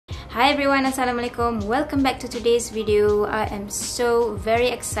Hi everyone, Assalamualaikum. Welcome back to today's video. I am so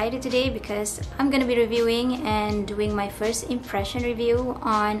very excited today because I'm gonna be reviewing and doing my first impression review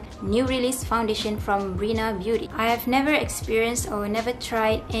on new release foundation from Breena Beauty. I have never experienced or never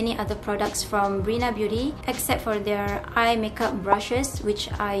tried any other products from Breena Beauty except for their eye makeup brushes, which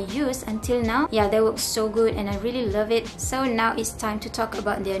I use until now. Yeah, they work so good and I really love it. So now it's time to talk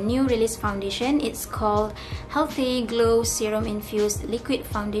about their new release foundation. It's called Healthy Glow Serum Infused Liquid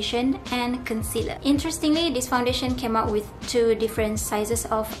Foundation and Concealer. Interestingly, this foundation came out with two different sizes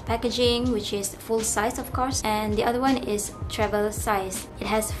of packaging, which is full size of course, and the other one is travel size. It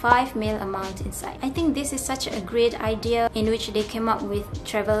has 5 ml amount inside. I think this is such a great idea in which they came up with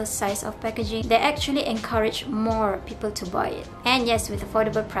travel size of packaging. They actually encourage more people to buy it, and yes, with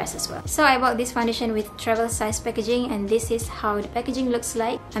affordable price as well. So I bought this foundation with travel size packaging, and this is how the packaging looks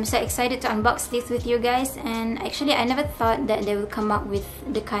like. I'm so excited to unbox this with you guys, and actually I never thought that they will come up with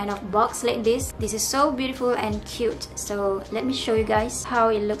the kind of box like this. This is so beautiful and cute. So let me show you guys how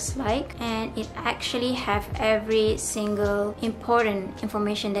it looks like, and it actually have every single important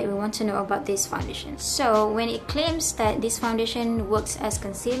information that we want to know about this foundation. So when it claims that this foundation works as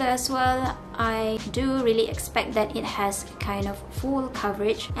concealer as well, I do really expect that it has kind of full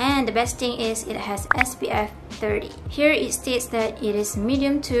coverage, and the best thing is it has SPF 30. Here it states that it is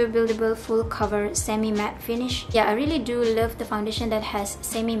medium to buildable full cover semi-matte finish. Yeah, I really do love the foundation that has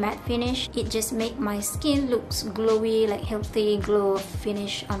semi-matte finish. It just makes my skin looks glowy, like healthy glow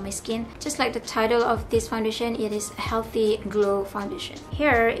finish on my skin. Just like the title of this foundation, it is Healthy Glow Foundation.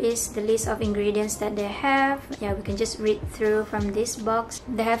 Here is the list of ingredients that they have. Yeah, we can just read through from this box.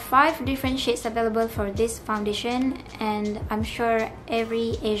 They have 5 different shades available for this foundation, and I'm sure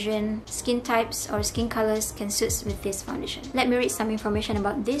every Asian skin types or skin colors can suit with this foundation. Let me read some information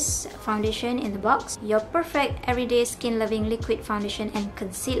about this foundation in the box. Your perfect everyday skin loving liquid foundation and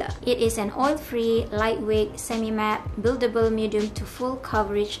concealer. It is an oil-free, lightweight, semi-matte, buildable medium to full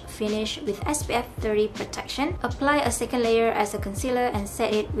coverage finish with SPF 30 protection. Apply a second layer as a concealer and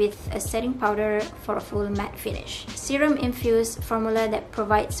set it with a setting powder for a full matte finish. Serum infused formula that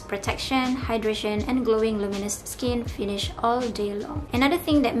provides protection, hydration, and glowing luminous skin finish all day long. Another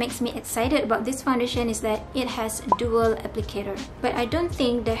thing that makes me excited about this foundation is that it has dual applicator, but I don't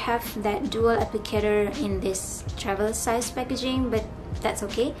think they have that dual applicator in this travel size packaging, but that's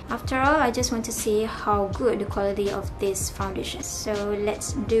okay. After all, I just want to see how good the quality of this foundation. So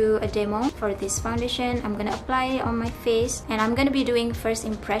let's do a demo for this foundation. I'm gonna apply it on my face, and I'm gonna be doing first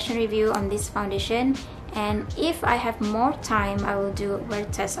impression review on this foundation, and if I have more time, I will do a wear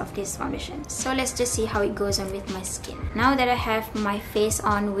test of this foundation. So let's just see how it goes on with my skin. Now that I have my face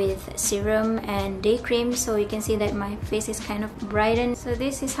on with serum and day cream, so you can see that my face is kind of brightened. So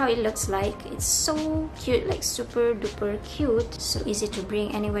this is how it looks like. It's so cute, like super duper cute. So easy to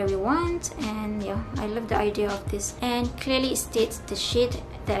bring anywhere we want, and yeah, I love the idea of this. And clearly it states the shade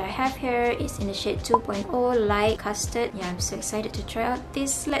that I have here is in the shade 2.0 light custard. Yeah, I'm so excited to try out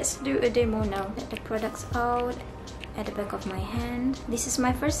this. Let's do a demo now. Get the products out at the back of my hand. This is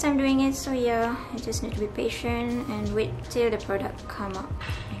my first time doing it, so yeah, I just need to be patient and wait till the product come out.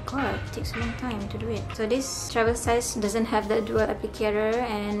 Oh my god, it takes a long time to do it. So this travel size doesn't have the dual applicator,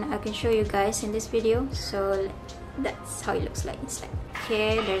 and I can show you guys in this video. So that's how it looks like inside.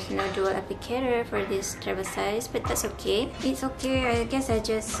 Okay, there's no dual applicator for this travel size, but that's okay. It's okay, I guess I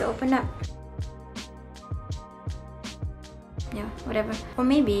just open up. Yeah, whatever. Or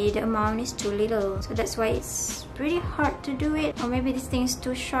maybe the amount is too little, so that's why it's pretty hard to do it. Or maybe this thing is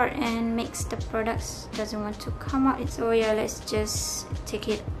too short and makes the products doesn't want to come out. So yeah, let's just take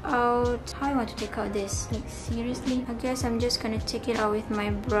it out. How I want to take out this? Like seriously? I guess I'm just gonna take it out with my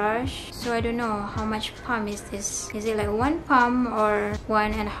brush. So I don't know how much palm is this. Is it like 1 palm or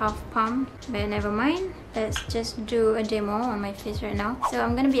 1.5 palm? But never mind. Let's just do a demo on my face right now. So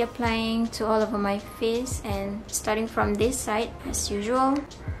I'm gonna be applying to all over my face, and starting from this side as usual.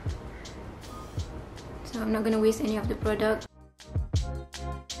 So I'm not gonna waste any of the product.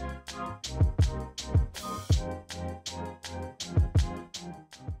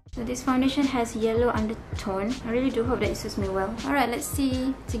 So this foundation has yellow undertone. I really do hope that it suits me well. Alright, let's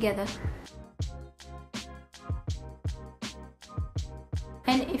see together.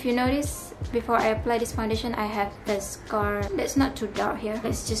 And if you notice, before I apply this foundation, I have the scar that's not too dark here.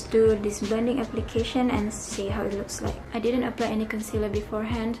 Let's just do this blending application and see how it looks like. I didn't apply any concealer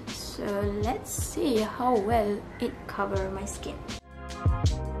beforehand, so let's see how well it covers my skin.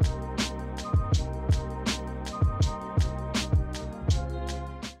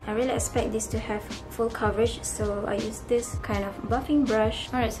 I really expect this to have full coverage, so I use this kind of buffing brush.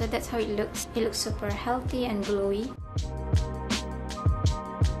 Alright, so that's how it looks. It looks super healthy and glowy.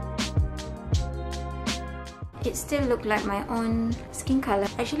 it still looked like my own skin color.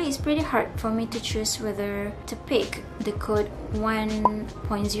 Actually, it's pretty hard for me to choose whether to pick the code 1.0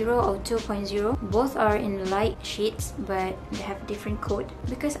 or 2.0. Both are in light shades, but they have different code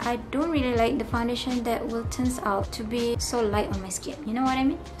because I don't really like the foundation that will turns out to be so light on my skin. You know what I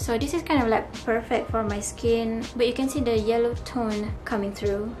mean? So this is kind of like perfect for my skin, but you can see the yellow tone coming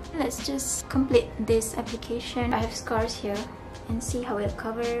through. Let's just complete this application. I have scars here and see how it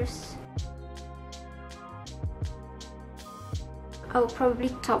covers. I'll probably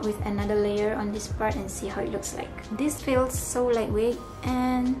top with another layer on this part and see how it looks like. This feels so lightweight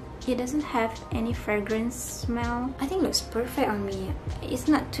and it doesn't have any fragrance smell. I think it looks perfect on me. It's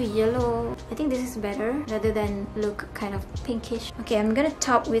not too yellow. I think this is better rather than look kind of pinkish. Okay, I'm gonna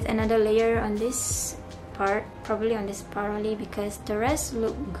top with another layer on this part, probably on this part only because the rest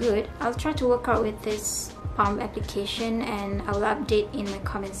look good. I'll try to work out with this palm application and I will update in my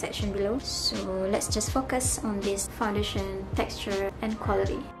comment section below. So let's just focus on this foundation texture and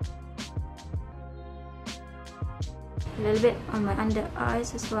quality. A little bit on my under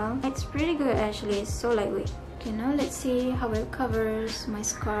eyes as well. It's pretty good actually, it's so lightweight. Okay, now let's see how it covers my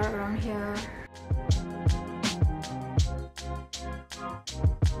scar around here.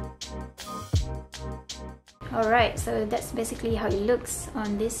 Alright, so that's basically how it looks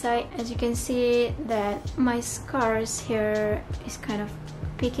on this side. As you can see that my scars here is kind of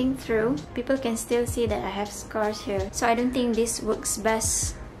peeking through. People can still see that I have scars here. So I don't think this works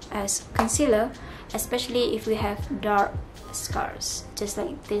best as concealer, especially if we have dark scars, just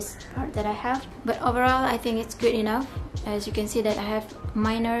like this part that I have. But overall, I think it's good enough. As you can see that I have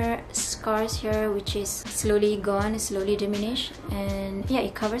minor scars here which is slowly gone, slowly diminished, and yeah,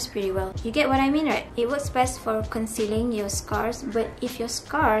 it covers pretty well. You get what I mean, right? It works best for concealing your scars, but if your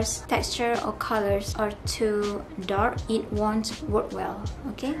scars texture or colors are too dark, it won't work well.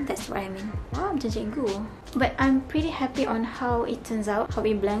 Okay, that's what I mean. Wow, cikgu. But I'm pretty happy on how it turns out, how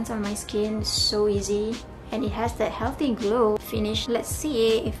it blends on my skin. So easy. And it has that healthy glow finish. Let's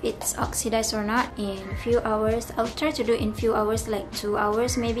see if it's oxidized or not in a few hours. I'll try to do in few hours, like 2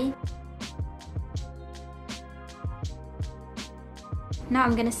 hours maybe. Now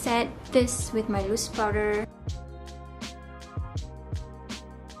I'm gonna set this with my loose powder.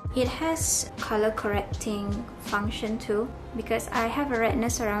 It has color correcting function too, because I have a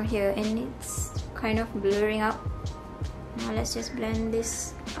redness around here and it's kind of blurring up. Now let's just blend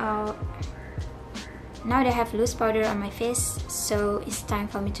this out. Now that I have loose powder on my face, so it's time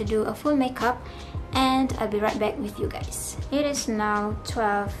for me to do a full makeup, and I'll be right back with you guys. It is now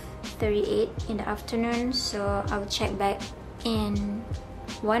 12:38 in the afternoon, so I'll check back in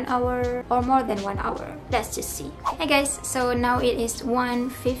 1 hour or more than 1 hour. Let's just see. Hey guys, so now it is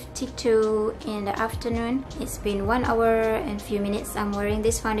 1:52 in the afternoon. It's been 1 hour and few minutes I'm wearing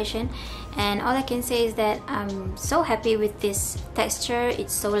this foundation, and all I can say is that I'm so happy with this texture.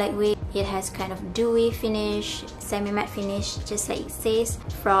 It's so lightweight. It has kind of dewy finish, semi-matte finish, just like it says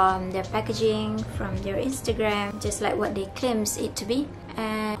from their packaging, from their Instagram, just like what they claims it to be.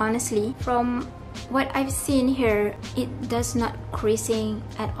 And honestly, from what I've seen here, it does not creasing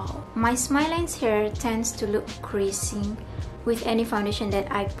at all. My smile lines here tends to look creasing with any foundation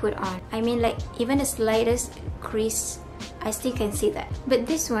that I put on. I mean, like even the slightest crease, I still can see that. But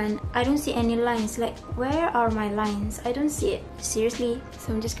this one, I don't see any lines. Like, where are my lines? I don't see it. Seriously.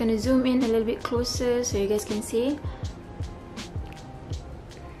 So I'm just gonna zoom in a little bit closer so you guys can see.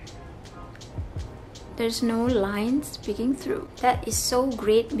 There's no lines peeking through. That is so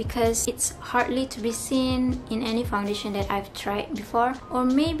great because it's hardly to be seen in any foundation that I've tried before. Or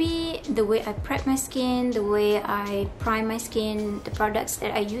maybe the way I prep my skin, the way I prime my skin, the products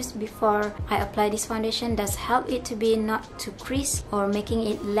that I used before I apply this foundation does help it to be not to crease or making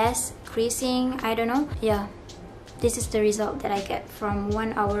it less creasing. I don't know. Yeah, this is the result that I get from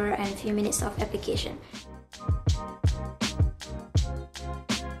 1 hour and a few minutes of application.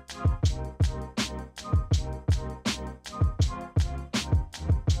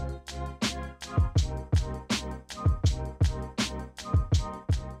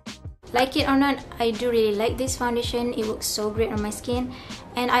 Like it or not, I do really like this foundation. It works so great on my skin.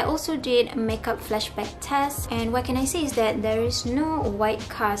 And I also did a makeup flashback test, and what can I say is that there is no white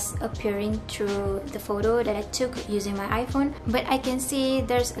cast appearing through the photo that I took using my iPhone, but I can see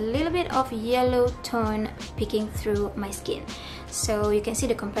there's a little bit of yellow tone peeking through my skin. So you can see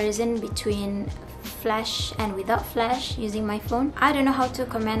the comparison between flash and without flash using my phone. I don't know how to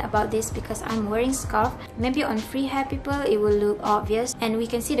comment about this because I'm wearing scarf. Maybe on free hair people it will look obvious, and we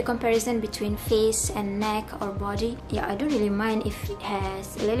can see the comparison between face and neck or body. Yeah, I don't really mind if it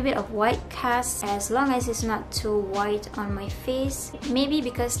has a little bit of white cast as long as it's not too white on my face. Maybe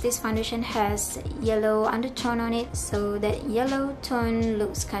because this foundation has yellow undertone on it, so that yellow tone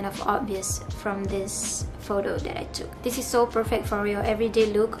looks kind of obvious from this photo that I took. This is so perfect for your everyday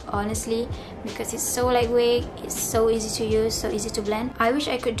look, honestly, because it's so lightweight, it's so easy to use, so easy to blend. I wish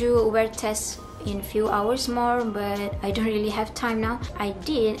I could do a wear test in a few hours more, but I don't really have time now. I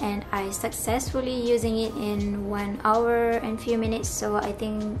did, and I successfully using it in 1 hour and few minutes, so I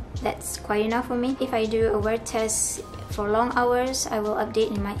think that's quite enough for me. If I do a wear test for long hours, I will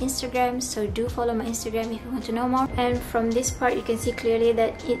update in my Instagram, so do follow my Instagram if you want to know more. And from this part you can see clearly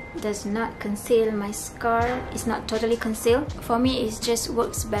that it does not conceal my scar. It's not totally concealed. For me, it just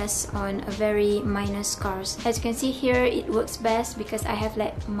works best on a very minor scars. As you can see here, it works best because I have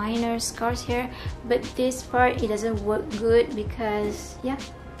like minor scars here, but this part it doesn't work good because yeah,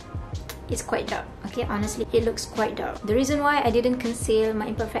 it's quite dark. Okay, honestly, it looks quite dark. The reason why I didn't conceal my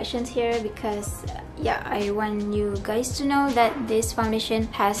imperfections here because yeah, I want you guys to know that this foundation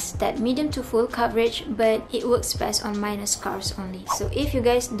has that medium to full coverage, but it works best on minor scars only. So if you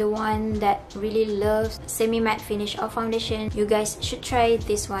guys the one that really loves semi-matte finish of foundation, you guys should try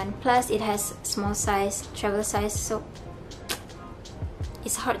this one. Plus it has small size, travel size, so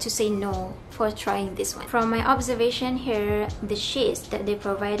it's hard to say no for trying this one. From my observation here, the shades that they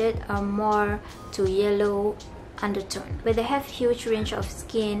provided are more to yellow undertone, but they have huge range of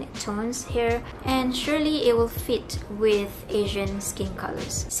skin tones here, and surely it will fit with Asian skin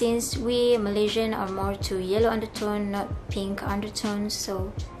colors since we Malaysian are more to yellow undertone, not pink undertones,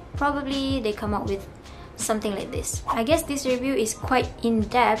 so probably they come up with something like this. I guess this review is quite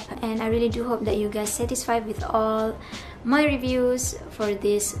in-depth, and I really do hope that you guys satisfied with all my reviews for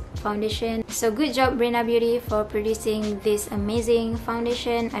this foundation. So good job Breena Beauty for producing this amazing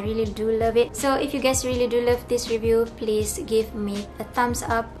foundation. I really do love it. So if you guys really do love this review, please give me a thumbs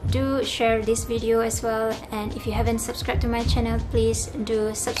up. Do share this video as well, and if you haven't subscribed to my channel, please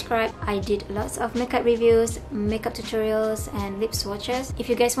do subscribe. I did lots of makeup reviews, makeup tutorials and lip swatches. If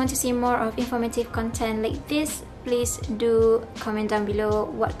you guys want to see more of informative content like this, please do comment down below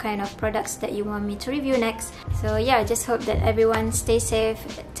what kind of products that you want me to review next. So yeah, I just hope that everyone stay safe,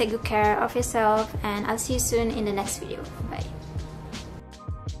 take good care of yourself, and I'll see you soon in the next video. Bye.